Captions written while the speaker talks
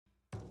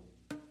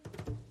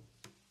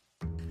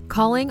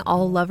Calling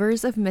all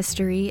lovers of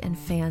mystery and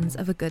fans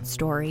of a good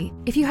story.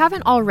 If you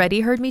haven't already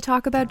heard me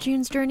talk about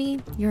June's Journey,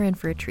 you're in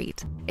for a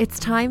treat. It's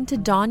time to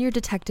don your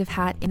detective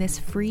hat in this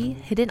free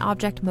hidden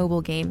object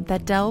mobile game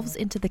that delves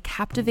into the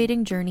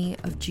captivating journey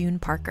of June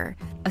Parker,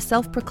 a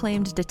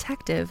self-proclaimed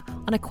detective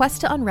on a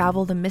quest to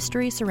unravel the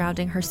mystery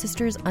surrounding her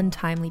sister's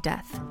untimely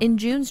death. In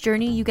June's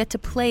Journey, you get to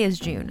play as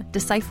June,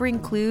 deciphering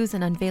clues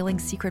and unveiling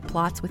secret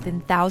plots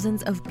within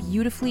thousands of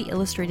beautifully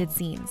illustrated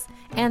scenes.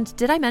 And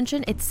did I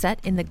mention it's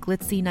set in the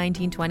glitzy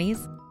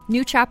 1920s?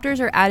 New chapters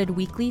are added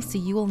weekly, so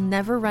you will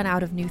never run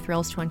out of new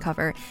thrills to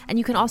uncover, and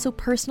you can also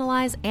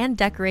personalize and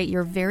decorate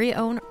your very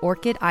own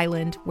Orchid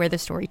Island where the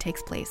story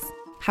takes place.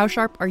 How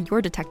sharp are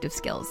your detective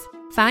skills?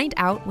 Find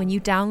out when you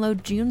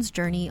download June's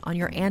Journey on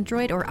your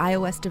Android or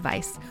iOS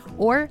device,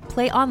 or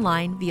play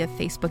online via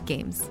Facebook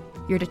Games.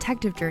 Your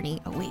detective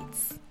journey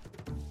awaits.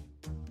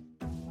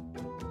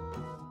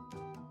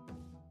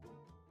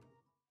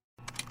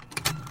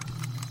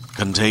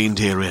 Contained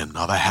herein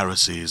are the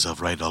heresies of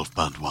Radolf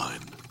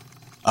Burntwine,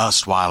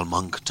 erstwhile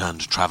monk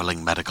turned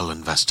traveling medical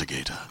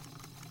investigator.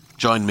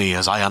 Join me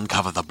as I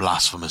uncover the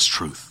blasphemous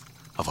truth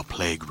of a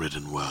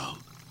plague-ridden world,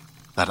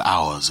 that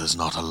ours is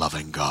not a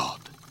loving God,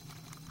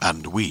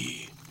 and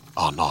we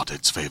are not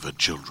its favored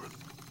children.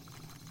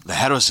 The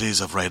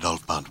heresies of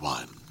Radolf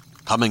Burntwine,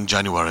 coming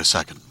January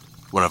 2nd,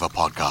 wherever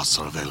podcasts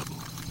are available.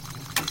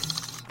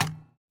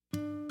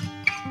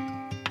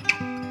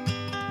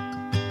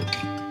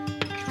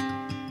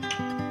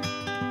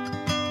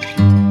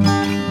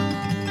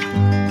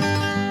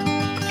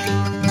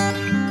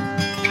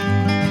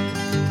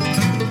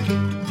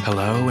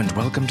 Hello and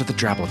welcome to the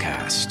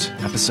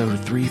Drabblecast, episode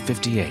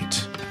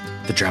 358.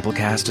 The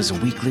Drabblecast is a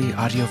weekly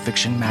audio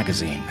fiction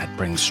magazine that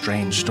brings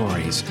strange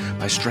stories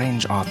by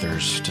strange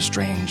authors to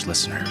strange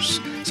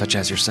listeners, such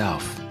as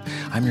yourself.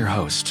 I'm your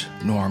host,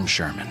 Norm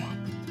Sherman.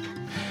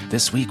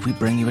 This week we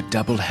bring you a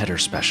DoubleHeader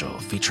special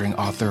featuring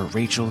author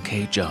Rachael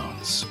K.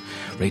 Jones.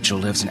 Rachael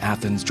lives in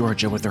Athens,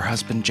 Georgia with her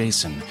husband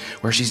Jason,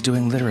 where she's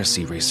doing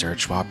literacy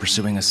research while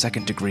pursuing a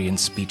second degree in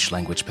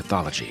speech-language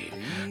pathology.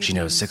 She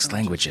knows 6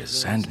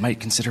 languages and might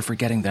consider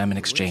forgetting them in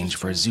exchange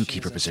for a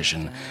zookeeper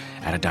position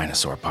at a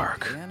dinosaur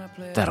park.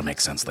 That'll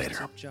make sense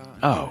later.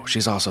 Oh,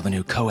 she's also the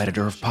new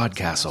co-editor of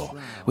Podcastle,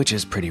 which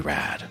is pretty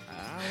rad.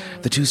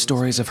 The 2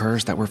 stories of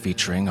hers that we're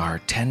featuring are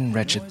 10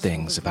 Wretched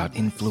Things About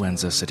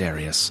Influenza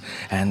Sedarius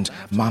and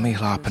Mami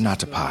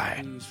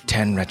Hlapanattapai.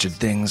 10 Wretched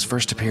Things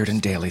first appeared in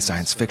daily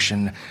science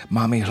fiction.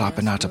 Mami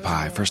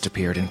Hlapanattapai first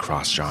appeared in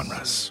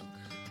cross-genres.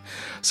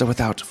 So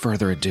without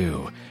further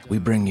ado, we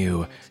bring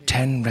you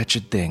 10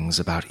 Wretched Things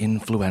About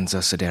Influenza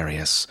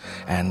Sedarius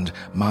and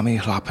Mami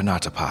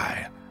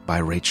Hlapanattapai by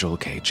Rachael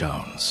K.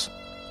 Jones.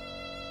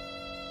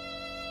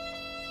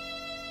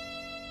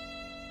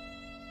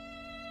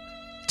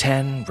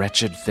 "10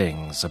 Wretched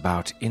Things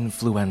About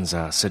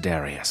Influenza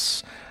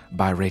Sedarius"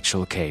 by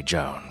Rachael K.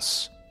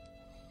 Jones.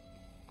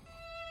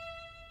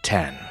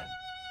 10.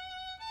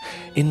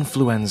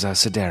 Influenza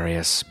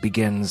sedarius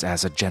begins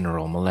as a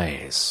general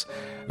malaise.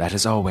 That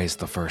is always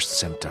the first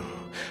symptom.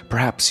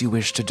 Perhaps you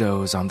wish to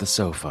doze on the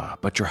sofa,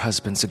 but your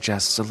husband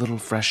suggests a little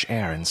fresh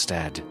air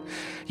instead.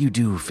 You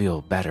do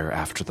feel better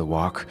after the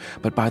walk,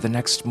 but by the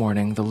next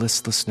morning the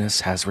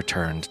listlessness has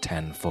returned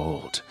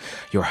tenfold.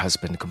 Your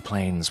husband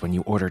complains when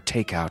you order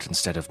takeout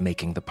instead of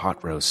making the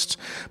pot roast,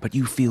 but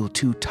you feel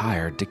too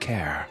tired to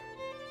care.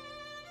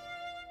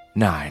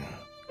 9.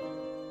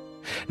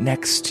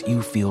 Next,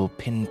 you feel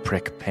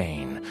pinprick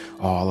pain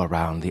all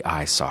around the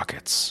eye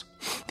sockets.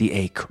 The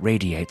ache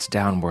radiates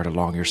downward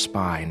along your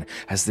spine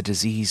as the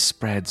disease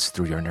spreads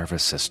through your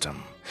nervous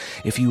system.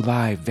 If you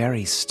lie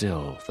very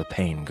still, the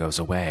pain goes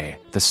away.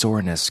 The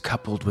soreness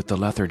coupled with the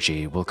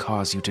lethargy will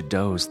cause you to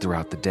doze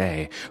throughout the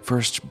day,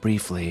 first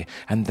briefly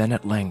and then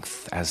at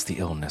length as the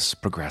illness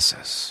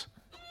progresses.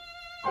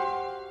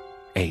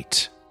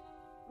 8.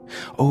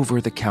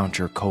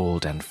 Over-the-counter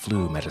cold and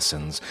flu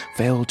medicines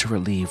fail to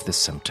relieve the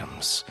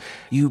symptoms.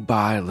 You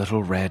buy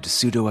little red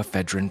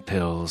pseudoephedrine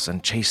pills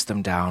and chase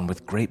them down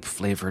with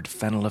grape-flavored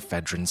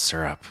phenylephedrine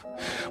syrup.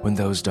 When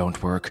those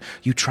don't work,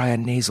 you try a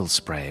nasal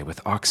spray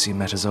with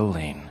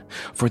oxymetazoline.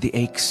 For the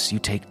aches, you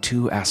take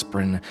 2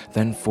 aspirin,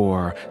 then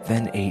 4,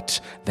 then 8,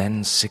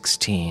 then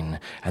 16,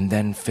 and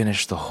then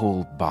finish the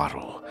whole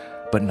bottle.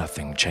 But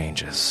nothing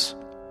changes.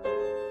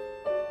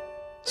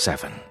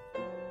 7.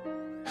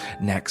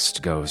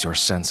 Next goes your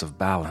sense of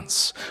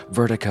balance.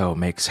 Vertigo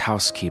makes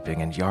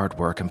housekeeping and yard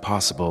work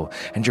impossible,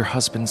 and your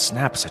husband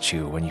snaps at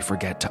you when you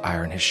forget to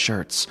iron his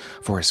shirts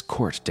for his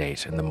court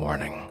date in the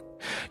morning.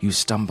 You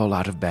stumble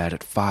out of bed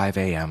at 5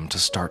 a.m. to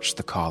starch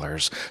the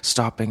collars,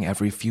 stopping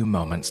every few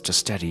moments to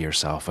steady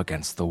yourself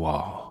against the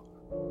wall.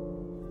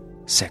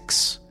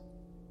 6.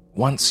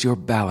 Once your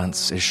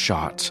balance is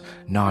shot,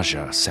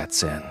 nausea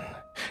sets in.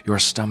 Your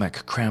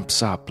stomach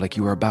cramps up like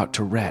you are about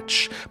to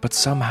retch, but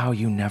somehow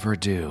you never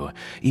do,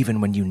 even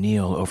when you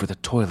kneel over the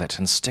toilet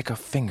and stick a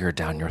finger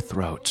down your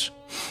throat.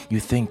 You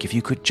think if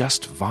you could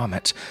just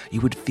vomit, you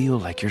would feel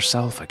like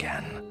yourself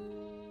again.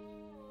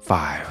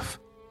 5.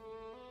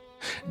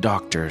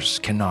 Doctors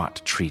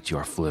cannot treat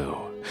your flu.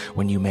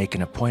 When you make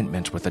an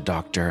appointment with a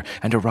doctor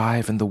and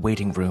arrive in the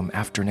waiting room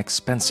after an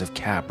expensive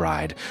cab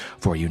ride,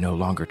 for you no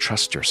longer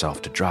trust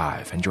yourself to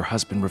drive and your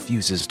husband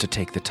refuses to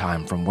take the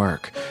time from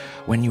work.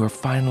 When you are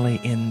finally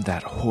in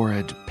that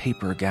horrid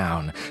paper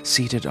gown,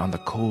 seated on the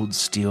cold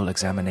steel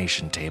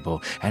examination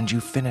table, and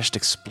you've finished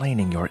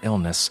explaining your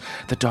illness,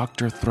 the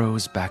doctor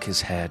throws back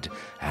his head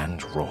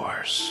and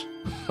roars.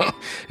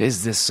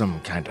 "Is this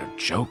some kind of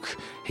joke?"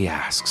 he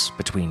asks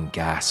between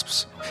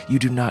gasps. You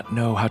do not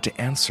know how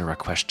to answer a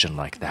question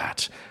like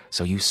that,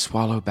 so you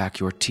swallow back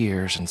your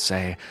tears and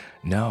say,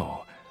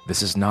 "No,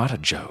 this is not a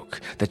joke,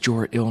 that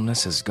your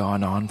illness has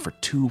gone on for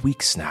 2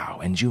 weeks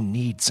now and you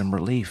need some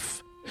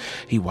relief."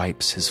 He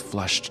wipes his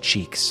flushed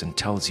cheeks and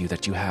tells you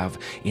that you have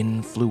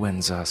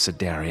influenza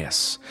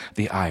sedarius,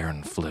 the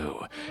iron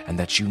flu, and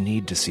that you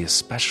need to see a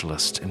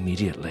specialist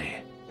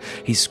immediately.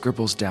 He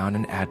scribbles down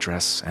an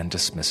address and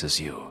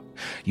dismisses you.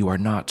 You are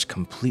not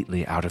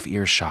completely out of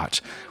earshot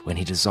when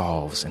he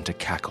dissolves into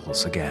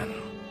cackles again.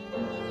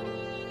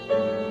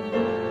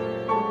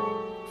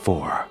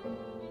 4.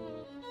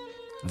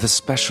 The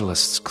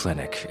specialist's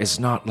clinic is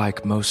not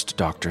like most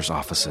doctors'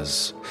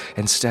 offices.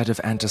 Instead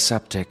of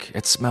antiseptic,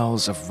 it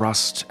smells of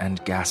rust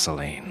and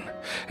gasoline.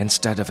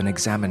 Instead of an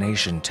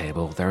examination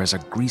table, there is a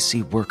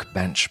greasy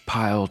workbench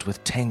piled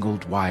with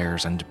tangled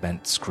wires and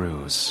bent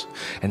screws.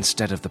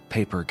 Instead of the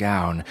paper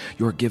gown,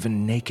 you're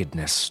given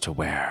nakedness to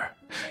wear.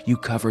 You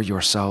cover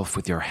yourself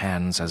with your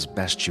hands as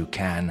best you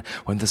can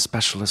when the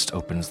specialist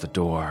opens the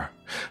door.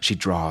 She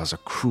draws a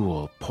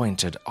cruel,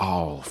 pointed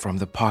awl from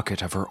the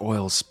pocket of her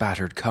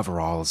oil-spattered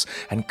coveralls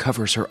and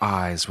covers her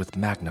eyes with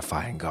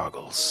magnifying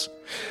goggles.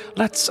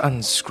 "Let's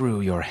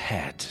unscrew your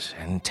head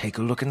and take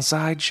a look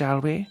inside,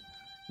 shall we?"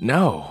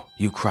 "No,"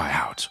 you cry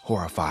out,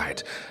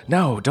 horrified.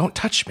 "No, don't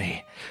touch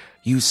me."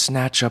 You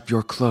snatch up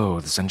your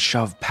clothes and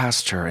shove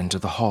past her into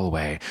the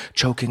hallway,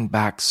 choking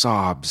back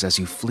sobs as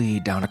you flee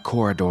down a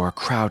corridor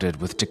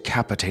crowded with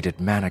decapitated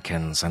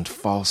mannequins and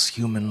false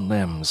human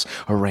limbs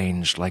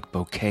arranged like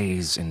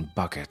bouquets in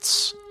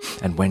buckets.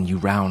 And when you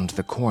round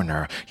the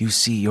corner, you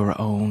see your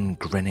own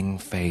grinning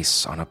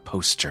face on a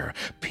poster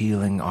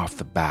peeling off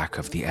the back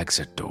of the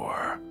exit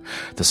door.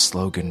 The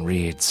slogan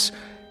reads,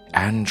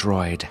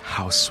 "Android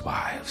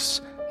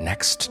Housewives,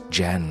 Next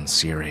Gen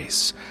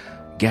Series.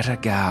 Get a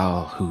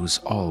gal who's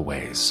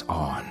always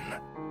on."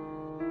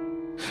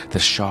 The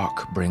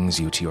shock brings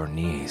you to your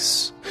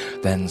knees.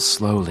 Then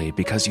slowly,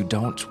 because you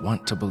don't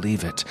want to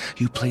believe it,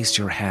 you place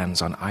your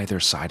hands on either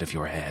side of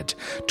your head,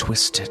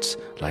 twist it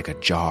like a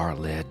jar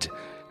lid,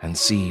 and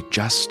see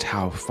just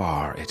how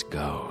far it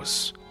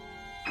goes.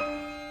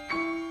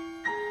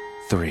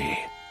 3.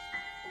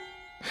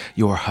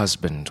 Your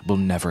husband will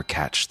never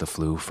catch the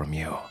flu from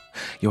you.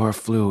 Your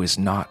flu is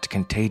not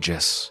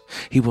contagious.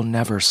 He will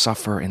never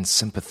suffer in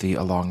sympathy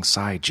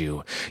alongside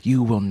you.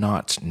 You will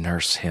not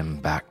nurse him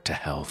back to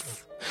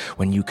health.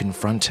 When you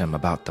confront him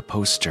about the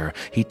poster,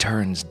 he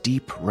turns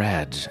deep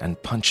red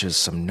and punches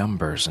some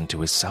numbers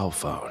into his cell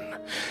phone.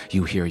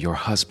 You hear your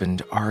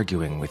husband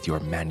arguing with your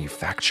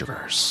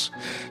manufacturers.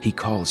 He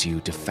calls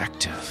you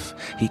defective.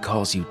 He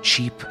calls you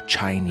cheap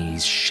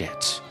Chinese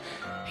shit.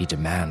 He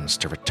demands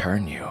to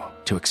return you,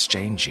 to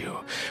exchange you.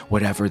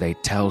 Whatever they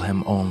tell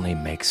him only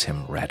makes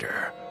him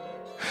redder.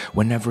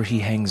 Whenever he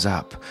hangs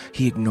up,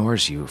 he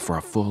ignores you for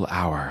a full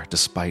hour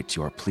despite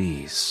your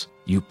pleas.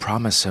 You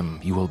promise him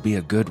you will be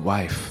a good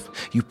wife.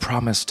 You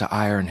promise to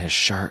iron his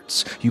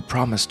shirts. You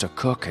promise to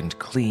cook and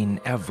clean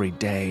every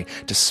day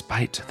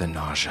despite the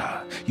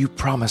nausea. You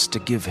promise to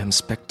give him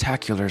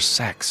spectacular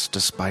sex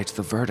despite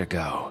the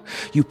vertigo.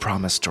 You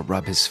promise to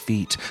rub his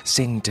feet,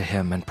 sing to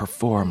him, and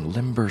perform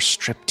limber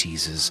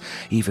stripteases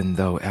even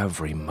though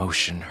every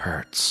motion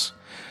hurts.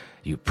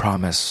 You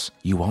promise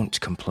you won't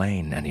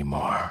complain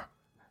anymore.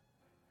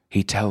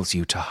 He tells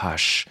you to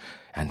hush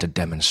and to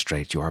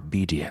demonstrate your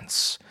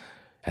obedience.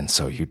 And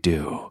so you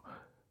do.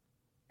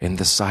 In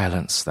the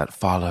silence that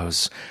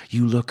follows,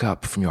 you look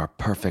up from your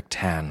perfect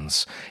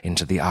hands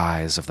into the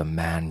eyes of the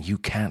man you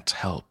can't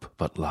help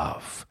but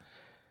love.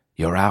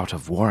 "You're out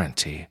of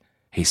warranty,"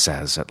 he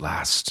says at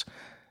last.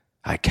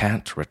 "I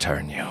can't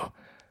return you.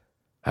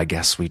 I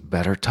guess we'd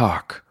better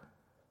talk."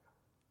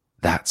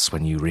 That's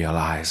when you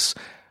realize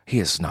he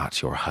is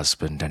not your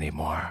husband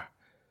anymore.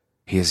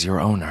 He is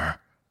your owner.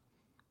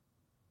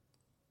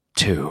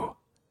 2.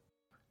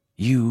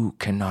 You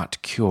cannot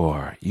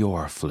cure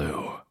your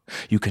flu.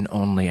 You can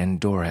only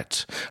endure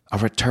it. A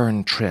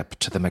return trip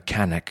to the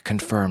mechanic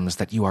confirms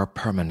that you are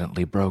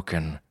permanently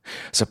broken.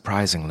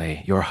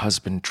 Surprisingly, your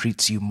husband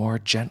treats you more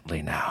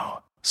gently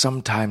now.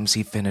 Sometimes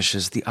he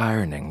finishes the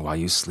ironing while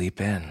you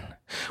sleep in.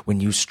 When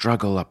you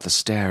struggle up the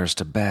stairs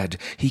to bed,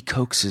 he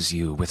coaxes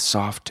you with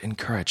soft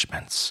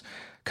encouragements.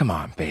 "Come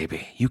on,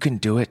 baby, you can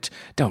do it.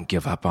 Don't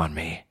give up on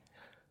me."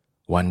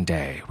 One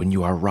day, when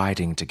you are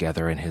riding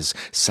together in his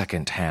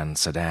second-hand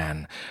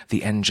sedan,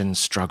 the engine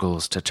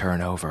struggles to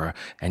turn over,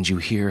 and you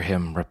hear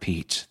him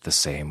repeat the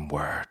same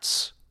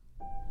words.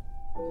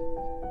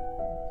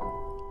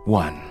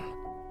 1.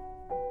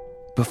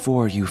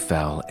 Before you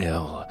fell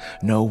ill,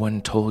 no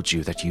one told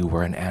you that you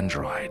were an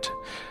android.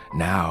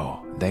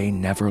 Now, they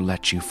never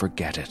let you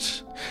forget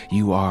it.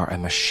 You are a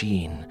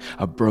machine,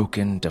 a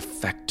broken,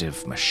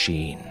 defective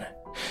machine.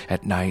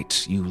 At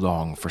night, you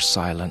long for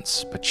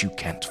silence, but you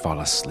can't fall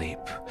asleep.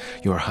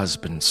 Your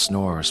husband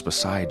snores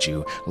beside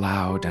you,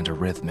 loud and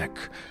rhythmic.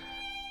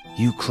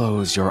 You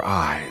close your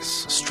eyes,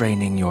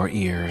 straining your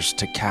ears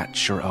to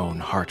catch your own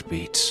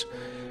heartbeat.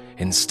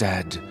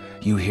 Instead,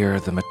 you hear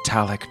the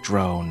metallic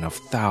drone of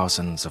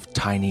thousands of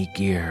tiny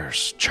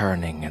gears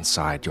churning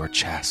inside your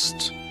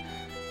chest.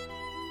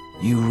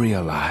 You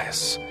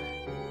realize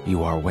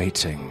you are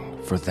waiting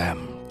for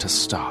them to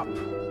stop.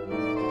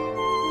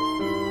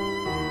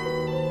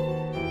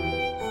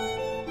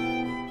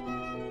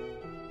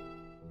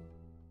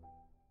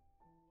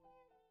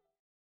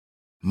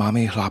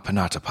 Mami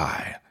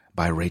Hlapanatapai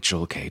by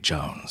Rachael K.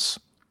 Jones.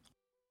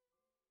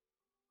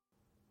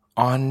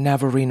 On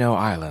Navarino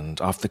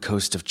Island, off the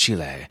coast of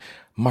Chile,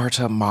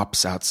 Marta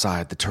mops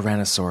outside the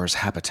Tyrannosaur's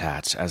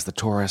habitat as the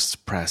tourists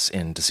press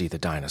in to see the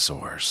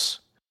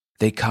dinosaurs.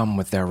 They come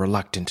with their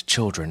reluctant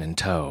children in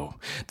tow.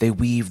 They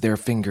weave their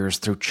fingers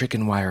through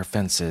chicken wire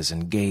fences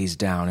and gaze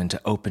down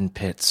into open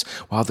pits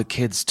while the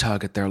kids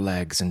tug at their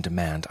legs and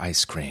demand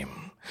ice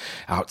cream.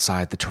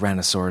 Outside the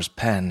Tyrannosaur's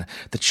pen,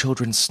 the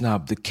children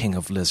snub the king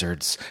of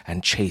lizards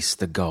and chase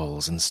the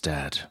gulls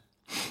instead.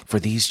 For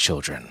these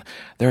children,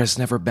 there has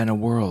never been a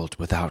world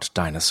without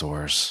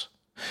dinosaurs.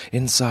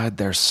 Inside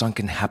their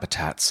sunken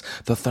habitats,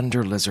 the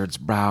thunder lizards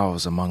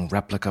browse among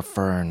replica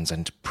ferns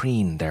and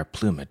preen their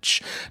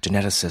plumage,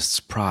 geneticist's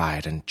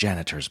pride and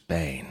janitor's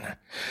bane.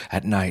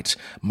 At night,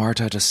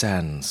 Marta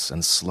descends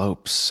and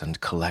slopes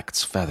and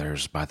collects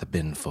feathers by the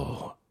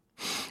binful.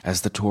 As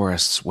the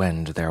tourists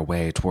wend their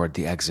way toward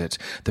the exit,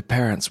 the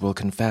parents will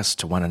confess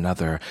to one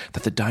another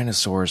that the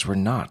dinosaurs were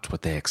not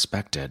what they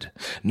expected,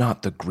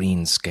 not the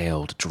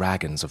green-scaled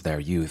dragons of their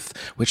youth,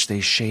 which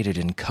they shaded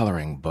in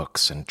coloring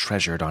books and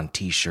treasured on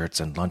T-shirts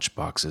and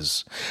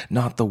lunchboxes,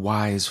 not the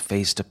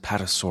wise-faced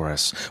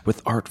Apatosaurus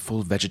with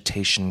artful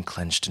vegetation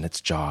clenched in its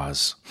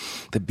jaws.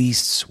 The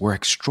beasts were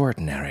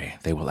extraordinary,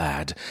 they will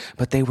add,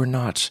 but they were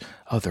not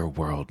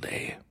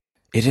otherworldly.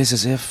 It is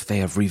as if they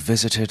have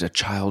revisited a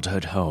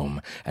childhood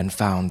home and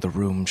found the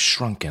room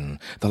shrunken,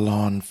 the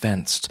lawn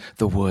fenced,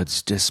 the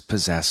woods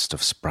dispossessed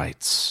of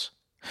sprites.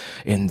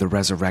 In the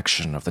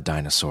resurrection of the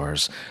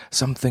dinosaurs,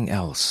 something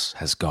else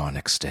has gone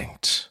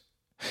extinct.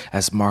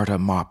 As Marta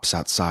mops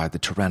outside the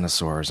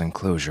Tyrannosaur's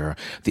enclosure,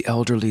 the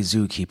elderly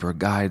zookeeper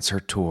guides her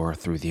tour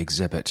through the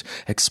exhibit,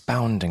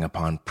 expounding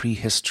upon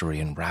prehistory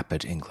in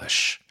rapid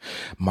English.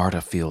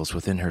 Marta feels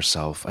within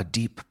herself a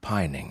deep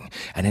pining,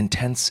 an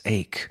intense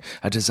ache,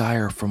 a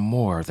desire for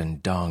more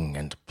than dung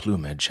and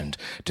plumage and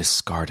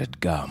discarded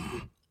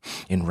gum.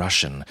 In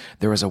Russian,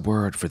 there is a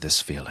word for this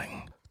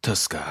feeling,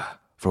 tuska,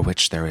 for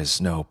which there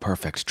is no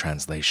perfect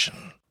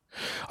translation.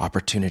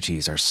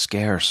 Opportunities are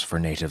scarce for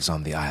natives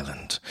on the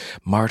island.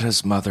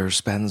 Marta's mother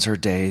spends her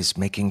days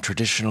making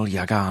traditional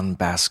yagan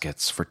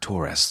baskets for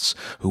tourists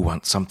who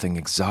want something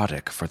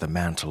exotic for the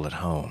mantle at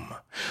home.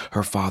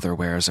 Her father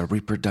wears a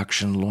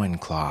reproduction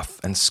loincloth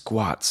and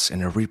squats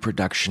in a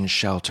reproduction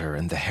shelter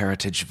in the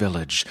heritage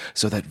village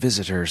so that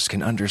visitors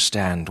can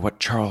understand what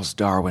Charles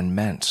Darwin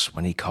meant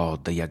when he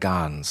called the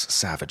Yagans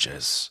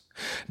savages.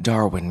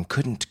 Darwin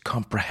couldn't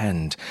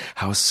comprehend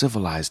how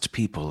civilized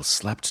people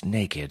slept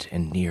naked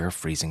in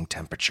near-freezing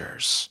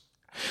temperatures.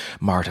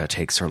 Marta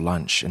takes her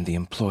lunch in the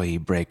employee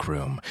break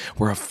room,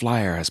 where a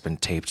flyer has been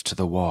taped to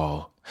the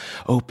wall.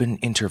 Open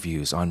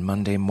interviews on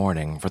Monday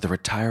morning for the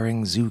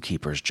retiring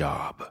zookeeper's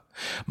job.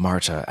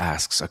 Marta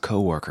asks a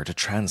coworker to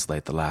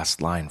translate the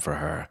last line for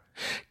her.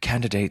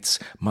 Candidates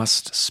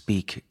must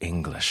speak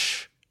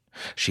English.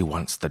 She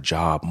wants the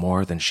job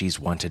more than she's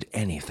wanted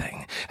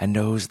anything, and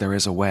knows there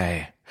is a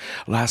way.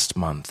 Last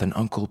month, an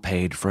uncle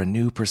paid for a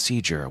new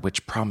procedure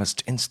which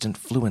promised instant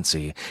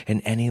fluency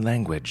in any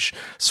language,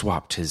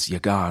 swapped his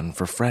Yagan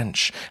for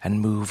French,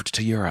 and moved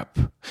to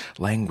Europe.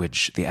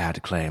 Language, the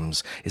ad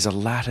claims, is a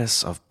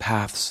lattice of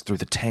paths through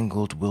the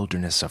tangled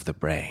wilderness of the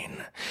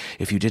brain.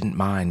 If you didn't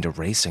mind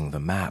erasing the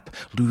map,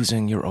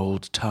 losing your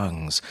old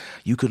tongues,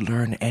 you could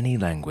learn any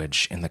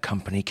language in the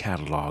company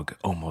catalog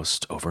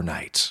almost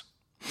overnight.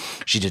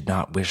 She did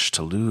not wish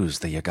to lose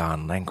the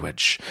Yagan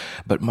language,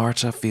 but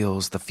Marta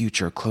feels the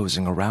future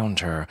closing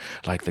around her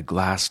like the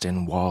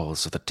glassed-in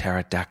walls of the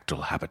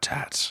pterodactyl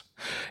habitat.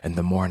 In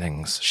the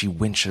mornings, she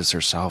winches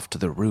herself to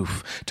the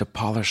roof to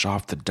polish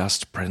off the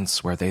dust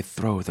prints where they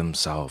throw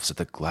themselves at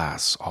the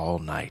glass all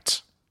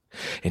night.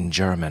 In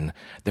German,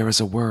 there is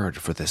a word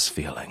for this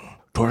feeling,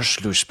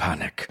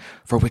 Torschlusspanik,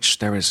 for which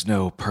there is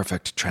no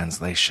perfect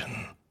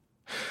translation.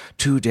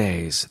 2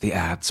 days, the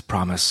ads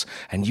promise,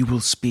 and you will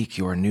speak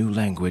your new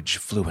language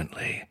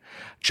fluently.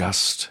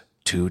 Just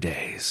 2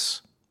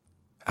 days.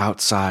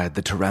 Outside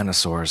the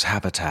tyrannosaur's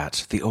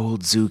habitat, the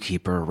old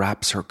zookeeper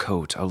wraps her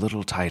coat a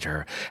little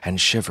tighter and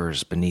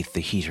shivers beneath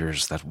the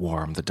heaters that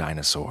warm the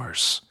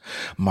dinosaurs.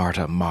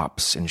 Marta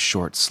mops in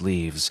short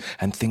sleeves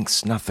and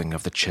thinks nothing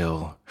of the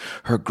chill.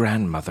 Her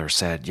grandmother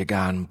said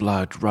Yagan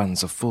blood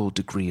runs a full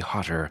degree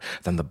hotter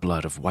than the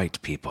blood of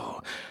white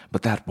people,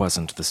 but that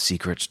wasn't the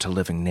secret to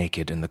living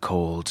naked in the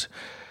cold.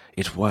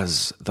 It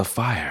was the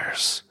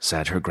fires,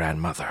 said her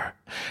grandmother.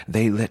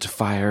 They lit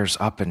fires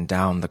up and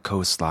down the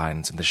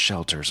coastlines and the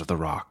shelters of the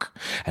rock,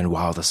 and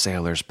while the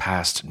sailors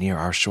passed near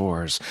our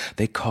shores,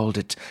 they called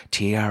it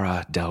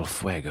Tierra del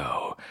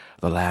Fuego,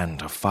 the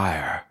land of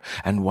fire,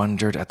 and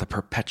wondered at the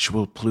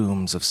perpetual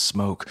plumes of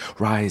smoke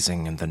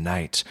rising in the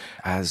night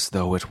as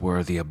though it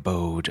were the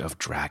abode of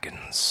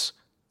dragons.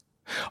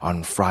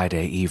 On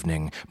Friday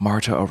evening,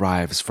 Marta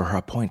arrives for her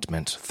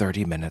appointment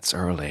 30 minutes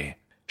early.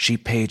 She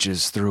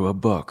pages through a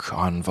book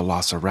on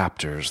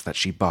velociraptors that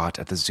she bought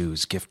at the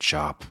zoo's gift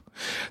shop.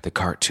 The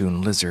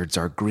cartoon lizards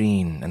are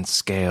green and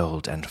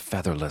scaled and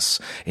featherless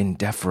in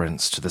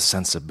deference to the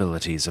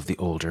sensibilities of the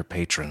older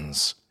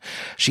patrons.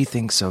 She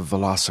thinks of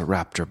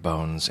velociraptor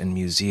bones in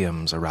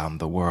museums around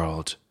the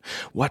world.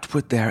 What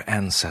would their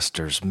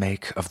ancestors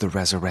make of the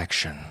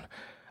resurrection,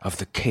 of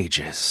the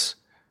cages?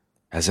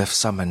 As if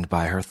summoned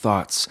by her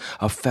thoughts,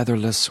 a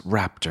featherless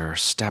raptor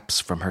steps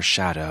from her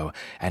shadow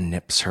and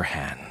nips her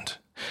hand.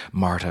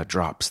 Marta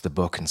drops the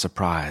book in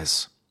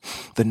surprise.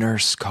 The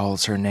nurse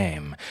calls her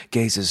name,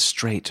 gazes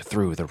straight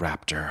through the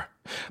raptor.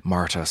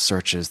 Marta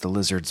searches the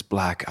lizard's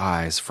black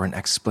eyes for an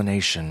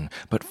explanation,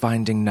 but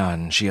finding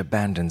none, she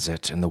abandons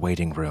it in the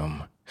waiting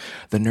room.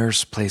 The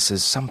nurse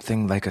places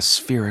something like a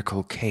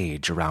spherical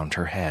cage around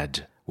her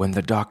head. When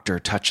the doctor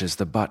touches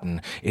the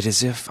button, it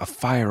is as if a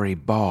fiery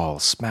ball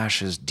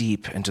smashes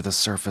deep into the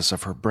surface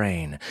of her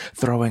brain,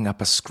 throwing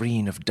up a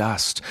screen of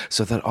dust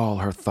so that all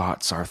her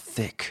thoughts are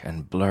thick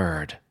and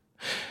blurred.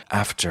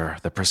 After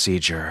the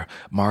procedure,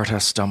 Marta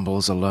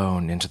stumbles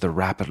alone into the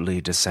rapidly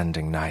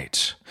descending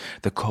night.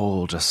 The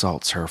cold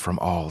assaults her from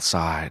all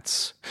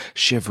sides.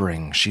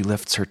 Shivering, she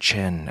lifts her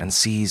chin and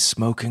sees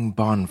smoking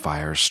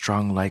bonfires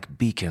strung like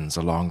beacons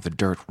along the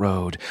dirt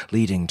road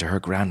leading to her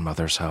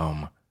grandmother's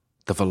home.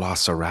 The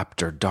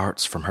velociraptor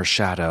darts from her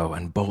shadow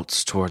and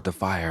bolts toward the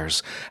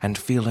fires, and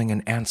feeling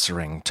an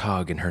answering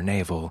tug in her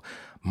navel,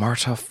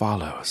 Marta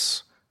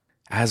follows.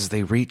 As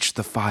they reach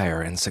the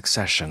fire in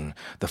succession,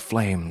 the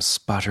flames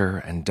sputter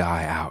and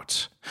die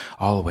out.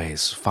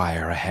 Always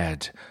fire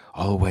ahead,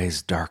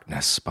 always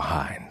darkness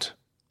behind.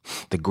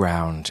 The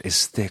ground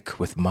is thick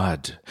with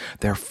mud.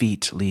 Their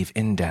feet leave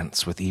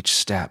indents with each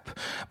step,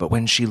 but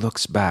when she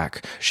looks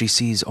back, she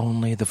sees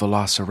only the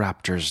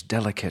velociraptor's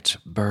delicate,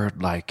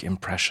 bird-like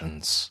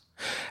impressions.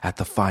 At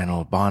the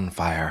final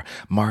bonfire,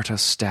 Marta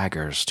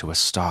staggers to a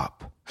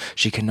stop.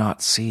 She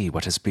cannot see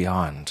what is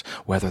beyond,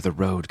 whether the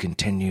road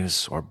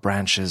continues or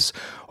branches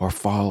or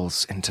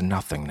falls into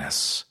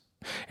nothingness.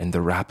 In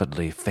the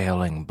rapidly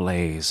failing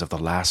blaze of the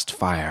last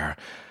fire,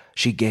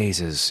 she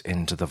gazes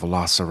into the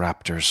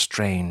velociraptor's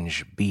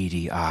strange,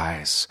 beady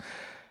eyes,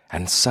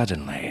 and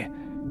suddenly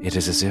it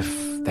is as if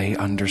they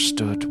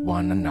understood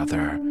one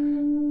another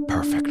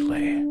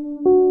perfectly.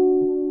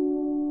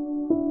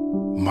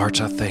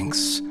 Marta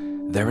thinks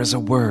there is a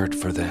word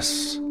for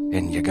this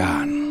in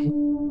Yagan.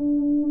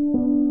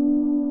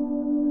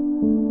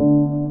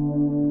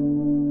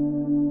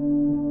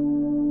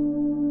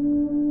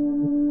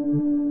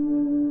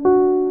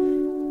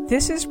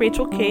 This is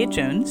Rachael K.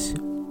 Jones,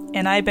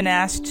 and I've been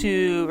asked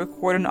to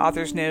record an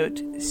author's note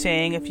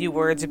saying a few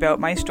words about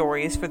my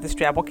stories for this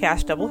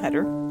Drabblecast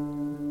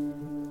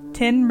doubleheader.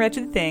 10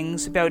 Wretched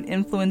Things About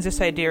Influenza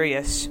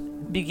Siderius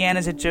began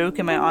as a joke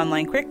in my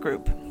online crit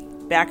group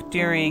back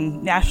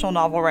during National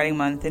Novel Writing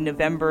Month in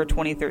November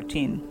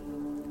 2013.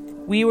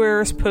 We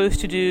were supposed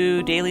to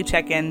do daily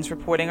check-ins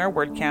reporting our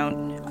word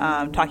count,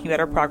 talking about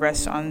our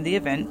progress on the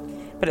event,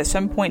 but at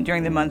some point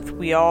during the month,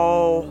 we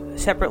all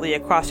separately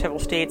across several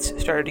states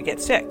started to get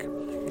sick.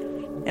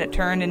 And it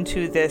turned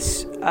into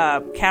this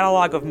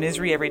catalog of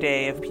misery every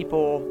day of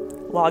people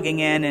logging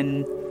in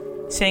and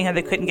saying how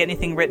they couldn't get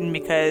anything written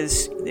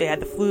because they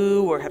had the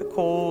flu or had a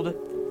cold.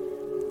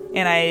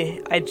 And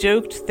I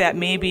joked that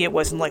maybe it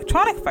was an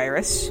electronic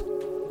virus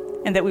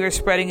and that we were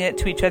spreading it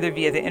to each other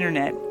via the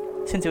internet,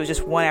 since it was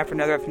just one after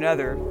another after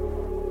another.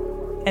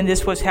 And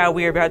this was how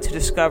we were about to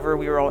discover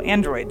we were all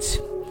androids.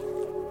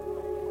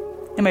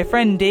 And my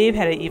friend Dave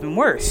had it even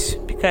worse,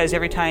 because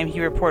every time he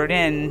reported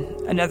in,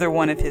 another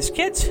one of his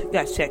kids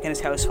got sick in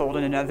his household,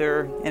 and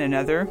another, and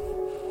another.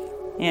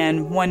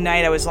 And one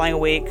night I was lying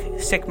awake,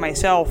 sick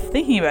myself,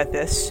 thinking about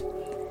this,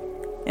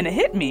 and it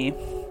hit me.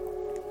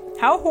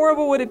 How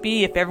horrible would it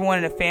be if everyone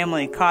in a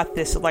family caught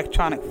this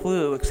electronic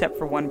flu except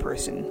for one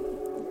person?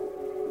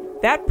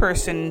 That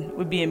person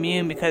would be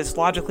immune because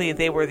logically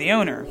they were the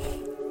owner.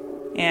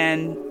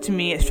 And to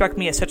me, it struck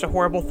me as such a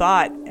horrible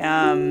thought.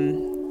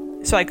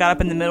 So I got up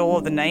in the middle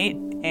of the night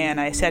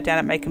and I sat down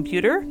at my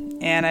computer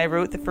and I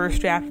wrote the first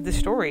draft of the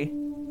story.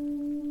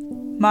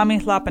 Mami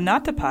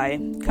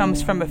Hlapanatapai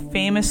comes from a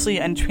famously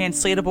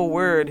untranslatable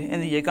word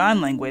in the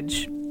Yagan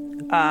language,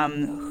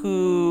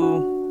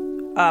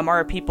 who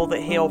are people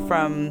that hail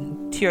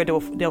from Tierra del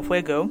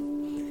Fuego.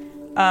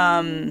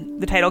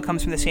 The title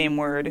comes from the same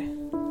word.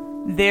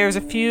 There's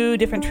a few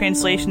different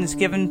translations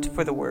given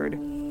for the word.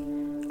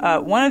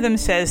 One of them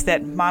says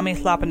that Mami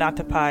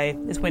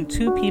Hlapanatapai is when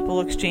two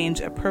people exchange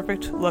a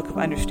perfect look of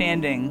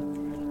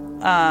understanding,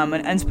 an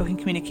unspoken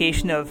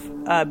communication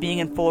of being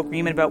in full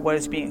agreement about what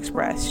is being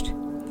expressed.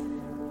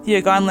 The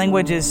Ogan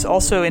language is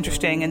also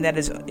interesting in that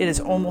it is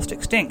almost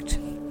extinct.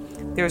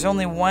 There is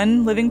only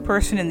one living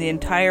person in the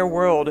entire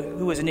world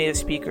who is a native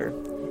speaker,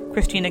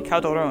 Cristina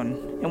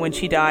Calderon, and when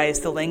she dies,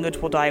 the language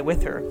will die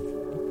with her.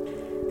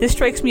 This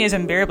strikes me as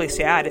unbearably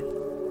sad.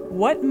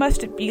 What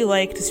must it be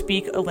like to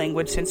speak a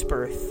language since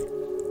birth,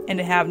 and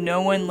to have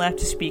no one left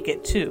to speak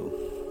it to?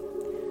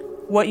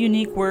 What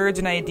unique words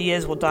and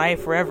ideas will die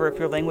forever if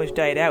your language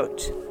died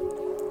out?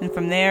 And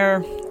from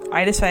there,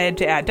 I decided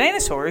to add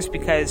dinosaurs,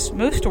 because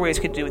most stories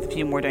could do with a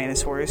few more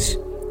dinosaurs,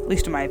 at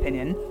least in my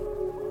opinion.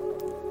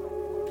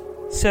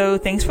 So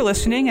thanks for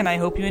listening, and I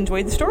hope you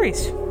enjoyed the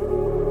stories.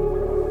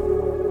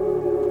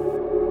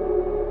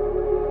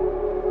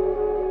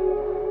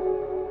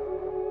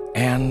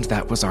 And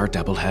that was our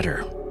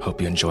doubleheader. Hope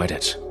you enjoyed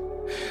it.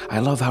 I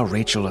love how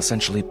Rachael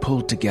essentially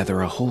pulled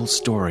together a whole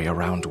story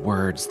around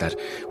words that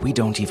we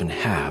don't even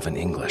have in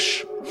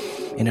English.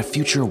 In a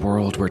future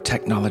world where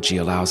technology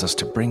allows us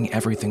to bring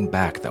everything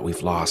back that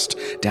we've lost,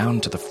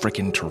 down to the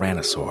frickin'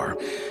 Tyrannosaur,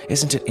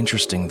 isn't it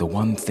interesting the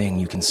one thing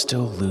you can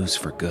still lose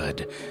for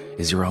good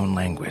is your own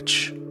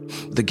language?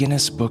 The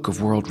Guinness Book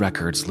of World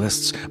Records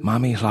lists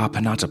Mami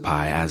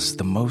Hlapanatapai as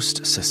the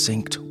most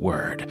succinct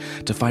word,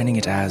 defining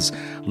it as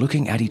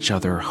looking at each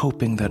other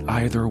hoping that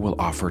either will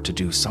offer to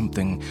do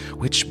something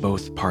which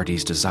both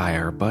parties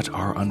desire but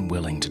are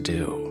unwilling to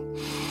do.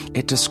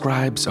 It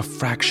describes a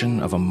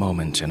fraction of a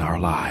moment in our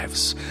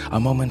lives, a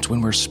moment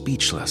when we're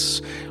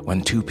speechless,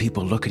 when two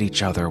people look at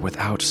each other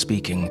without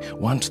speaking,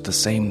 want the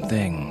same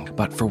thing,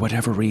 but for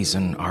whatever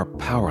reason are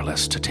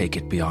powerless to take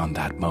it beyond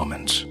that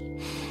moment.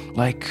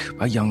 Like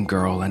a young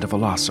girl and a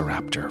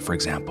velociraptor, for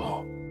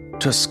example.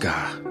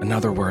 Tuska,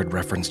 another word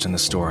referenced in the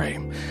story.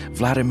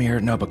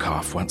 Vladimir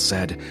Nabokov once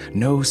said,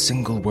 "No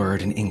single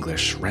word in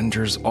English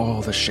renders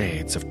all the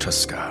shades of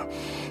Tuska."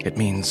 It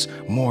means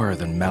more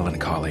than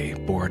melancholy,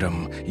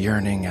 boredom,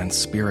 yearning, and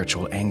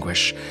spiritual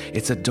anguish.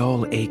 It's a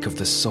dull ache of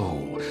the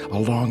soul, a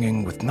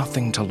longing with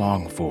nothing to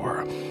long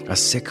for, a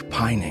sick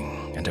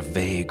pining, and a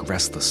vague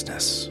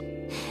restlessness.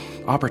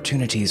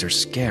 Opportunities are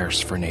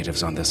scarce for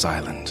natives on this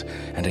island,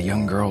 and a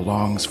young girl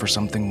longs for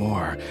something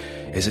more.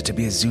 Is it to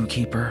be a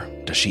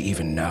zookeeper? Does she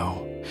even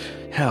know?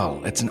 Hell,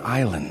 it's an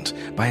island.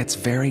 By its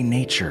very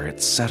nature,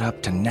 it's set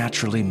up to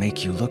naturally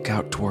make you look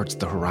out towards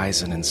the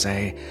horizon and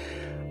say,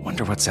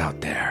 "Wonder what's out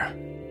there."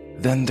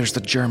 Then there's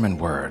the German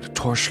word,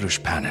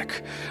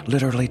 Torschlusspanik,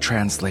 literally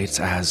translates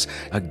as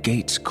a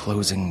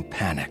gate-closing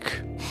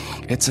panic.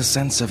 It's a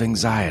sense of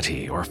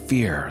anxiety or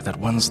fear that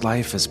one's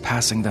life is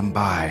passing them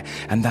by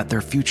and that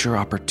their future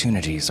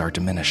opportunities are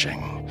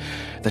diminishing.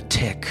 The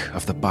tick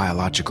of the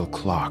biological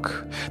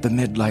clock, the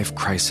midlife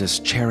crisis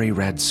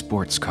cherry-red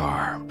sports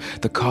car,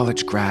 the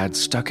college grad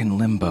stuck in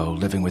limbo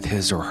living with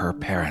his or her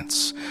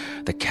parents,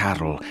 the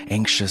cattle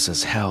anxious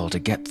as hell to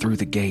get through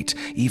the gate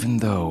even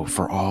though,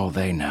 for all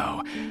they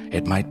know,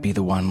 it might be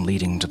the one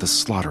leading to the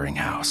slaughtering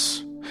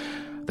house.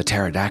 The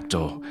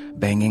pterodactyl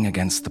banging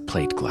against the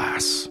plate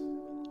glass.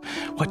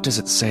 What does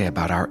it say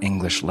about our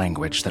English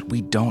language that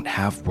we don't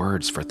have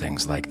words for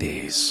things like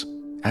these?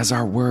 As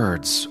our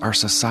words, our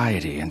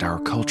society, and our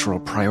cultural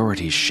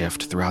priorities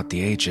shift throughout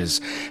the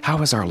ages,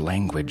 how is our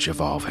language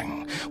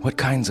evolving? What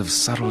kinds of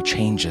subtle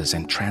changes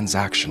and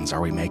transactions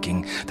are we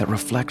making that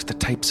reflect the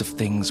types of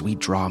things we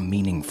draw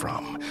meaning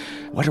from?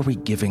 What are we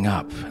giving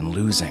up and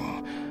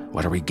losing?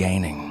 What are we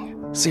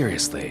gaining?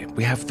 Seriously,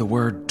 we have the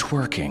word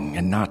twerking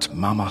and not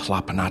Mama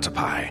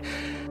Hlapanatapai.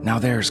 Now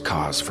there's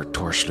cause for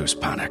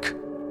Torschlusspanik.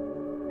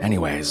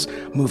 Anyways,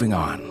 moving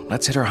on.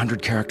 Let's hit our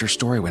 100-character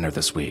story winner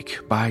this week.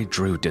 By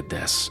Drew Did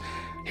This.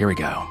 Here we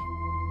go.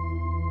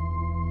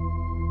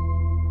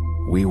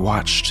 We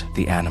watched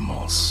the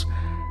animals.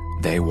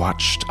 They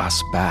watched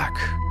us back.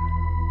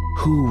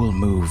 Who will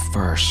move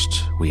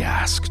first, we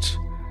asked.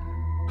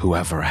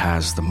 Whoever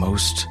has the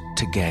most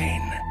to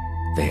gain,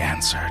 they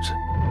answered.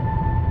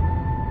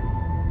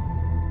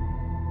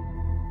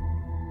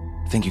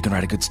 Think you can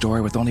write a good story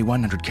with only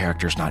 100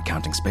 characters, not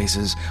counting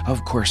spaces?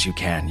 Of course you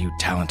can, you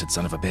talented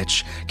son of a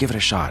bitch. Give it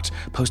a shot.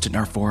 Post it in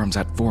our forums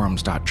at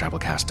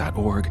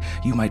forums.drabblecast.org.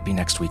 You might be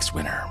next week's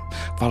winner.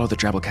 Follow the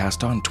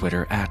Drabblecast on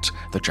Twitter at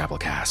the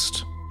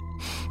Drabblecast.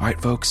 All right,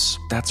 folks,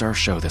 that's our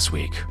show this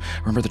week.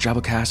 Remember, the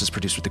Drabblecast is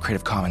produced with the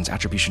Creative Commons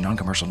Attribution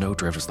Non-Commercial No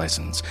Derivatives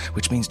License,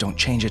 which means don't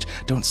change it,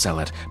 don't sell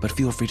it, but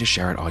feel free to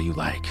share it all you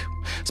like.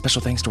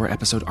 Special thanks to our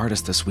episode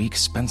artist this week,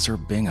 Spencer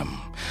Bingham.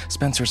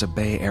 Spencer's a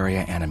Bay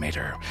Area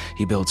animator.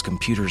 He builds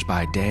computers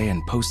by day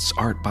and posts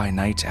art by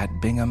night at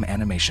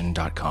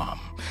binghamanimation.com.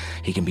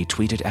 He can be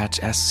tweeted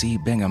at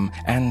SC Bingham,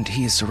 and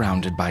he is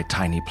surrounded by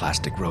tiny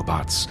plastic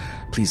robots.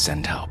 Please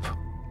send help.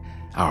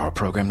 Our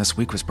program this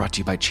week was brought to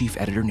you by Chief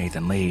Editor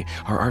Nathan Lee,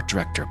 our Art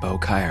Director Bo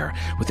Kyer,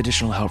 with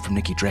additional help from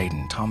Nikki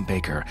Drayden, Tom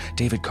Baker,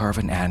 David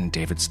Carvin, and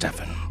David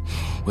Steffen.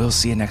 We'll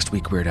see you next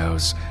week,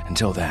 weirdos.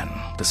 Until then,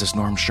 this is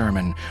Norm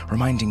Sherman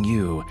reminding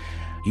you,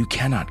 you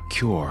cannot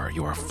cure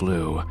your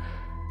flu.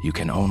 You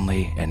can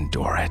only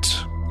endure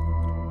it.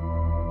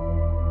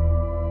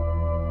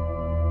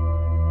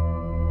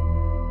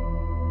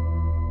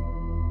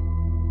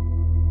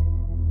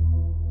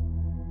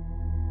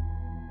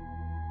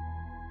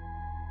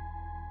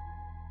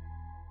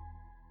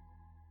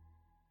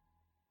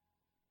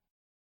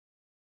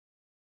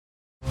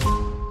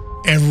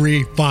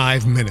 Every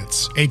 5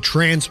 minutes, a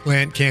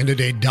transplant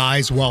candidate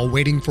dies while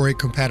waiting for a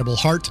compatible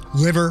heart,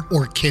 liver,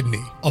 or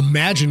kidney.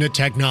 Imagine a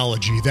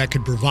technology that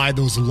could provide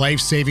those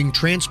life-saving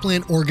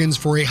transplant organs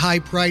for a high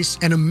price,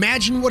 and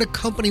imagine what a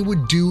company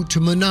would do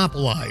to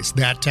monopolize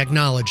that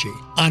technology.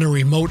 On a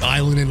remote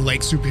island in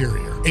Lake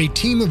Superior, a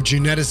team of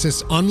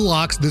geneticists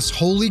unlocks this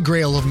holy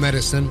grail of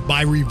medicine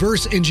by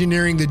reverse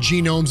engineering the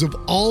genomes of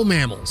all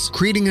mammals,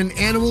 creating an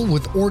animal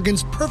with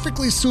organs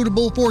perfectly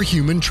suitable for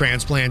human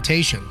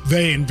transplantation.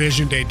 They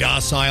envisioned a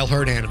docile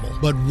herd animal,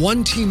 but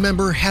one team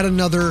member had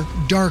another,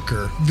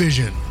 darker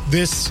vision.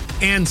 This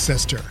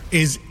ancestor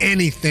is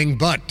anything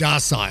but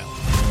docile.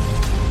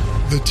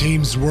 The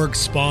team's work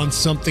spawned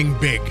something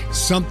big,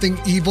 something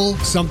evil,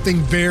 something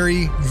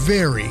very,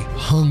 very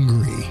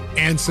hungry.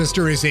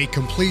 Ancestor is a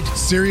complete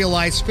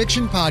serialized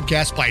fiction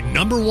podcast by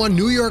 #1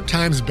 New York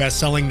Times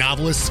bestselling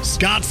novelist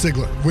Scott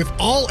Sigler, with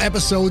all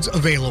episodes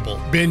available.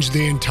 Binge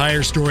the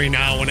entire story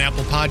now on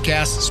Apple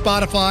Podcasts,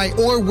 Spotify,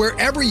 or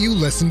wherever you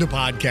listen to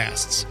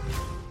podcasts.